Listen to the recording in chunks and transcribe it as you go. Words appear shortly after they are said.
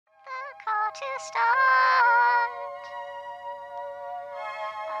to start.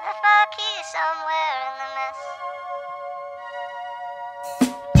 I left my keys somewhere in the mess.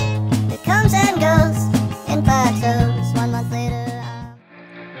 It comes and goes in plateaus. 1 month later,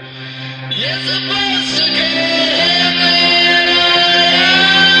 you're supposed to get me.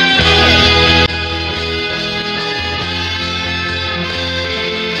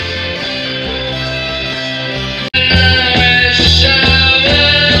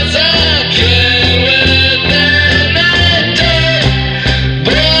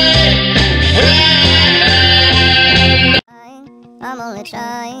 I'm only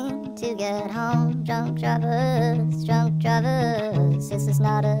trying to get home. Drunk drivers, this is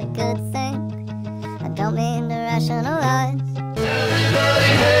not a good thing. I don't mean to rationalize.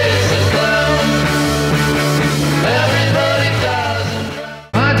 Everybody hates a clown. Everybody does.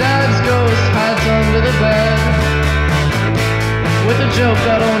 My dad's ghost hides under the bed with a joke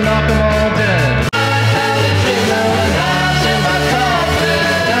that'll knock 'em all dead. I had a dream that was knives in my coffin,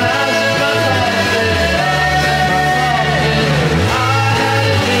 knives in my coffin, knives in my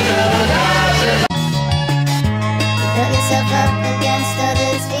coffin. Put yourself up against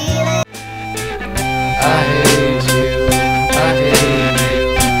others' feelings. I hate you, I hate you,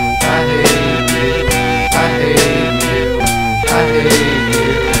 I hate you, I hate you, I hate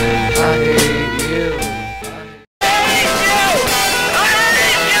you, I hate you.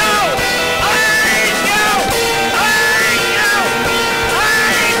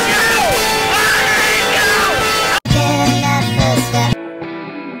 Getting that first step.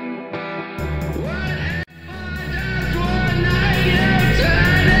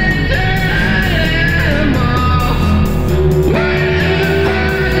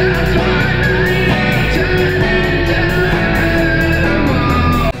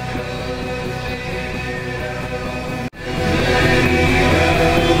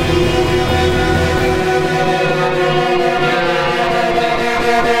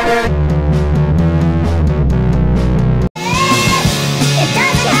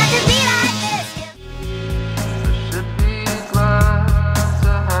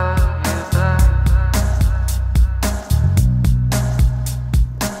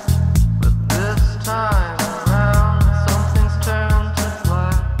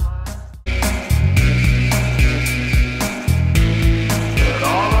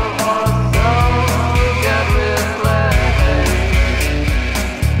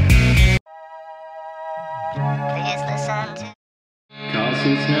 Please listen to. Car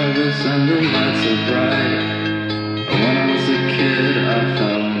seats nervous and the lights are bright. When I was a kid, I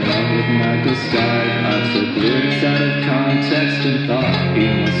fell in love with Michael Stipe. I took lyrics out of context and thought he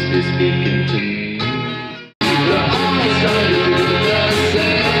must be speaking to me. The eyes don't do the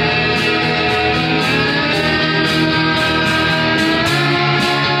same.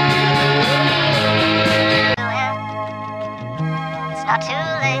 It's not too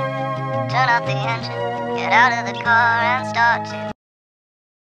late. Turn off the engine. Get out of the car and start to.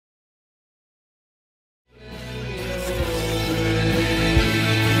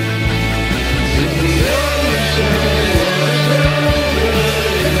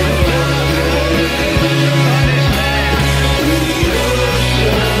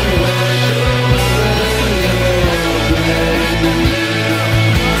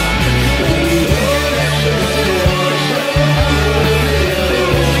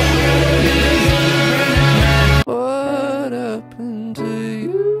 What happened to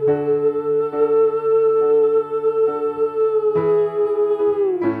you?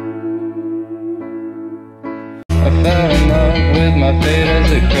 I fell in love with my fate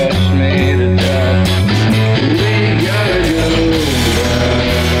as it crushed me to death. We gotta go back.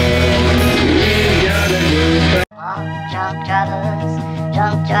 We gotta go back. Drunk drivers,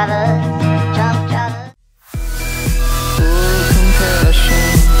 drunk drivers, drunk drivers. Full compassion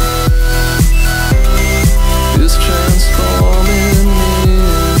is transforming me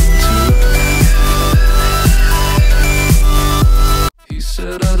into. He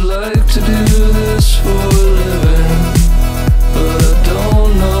said I'd like to do this for a living, but I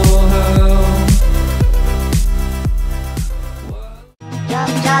don't know how.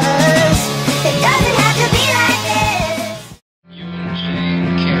 Drunk drivers, it doesn't have to be like this. You and Jane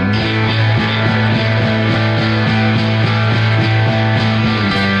can't keep me.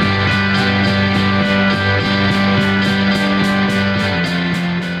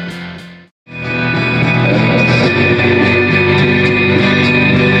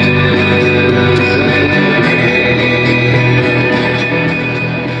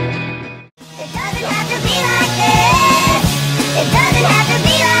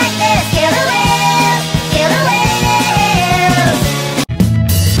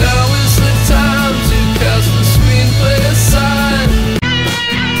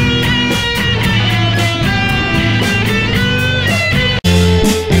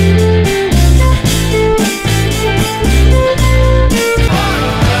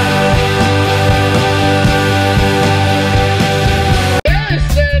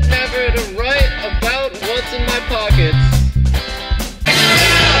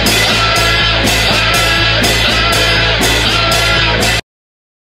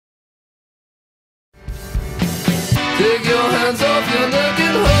 take your hands off your neck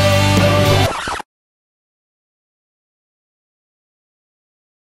and hold on.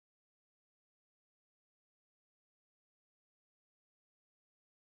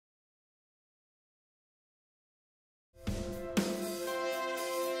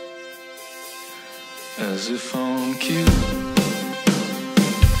 As if on cue,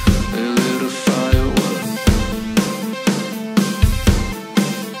 they lit a firework.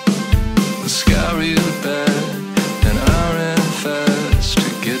 The sky real bad, and I ran fast to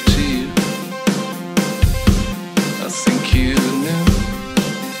get to you. I think you knew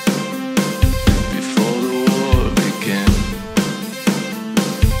before the war began.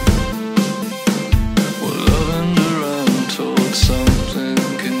 We're loving around towards something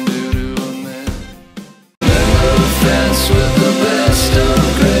can do to a man. Dance with the best of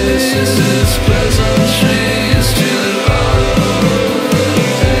graces, it's pleasantries to the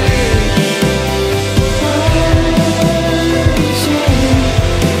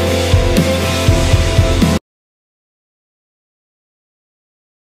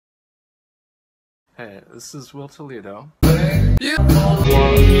Hey, this is Will Toledo. You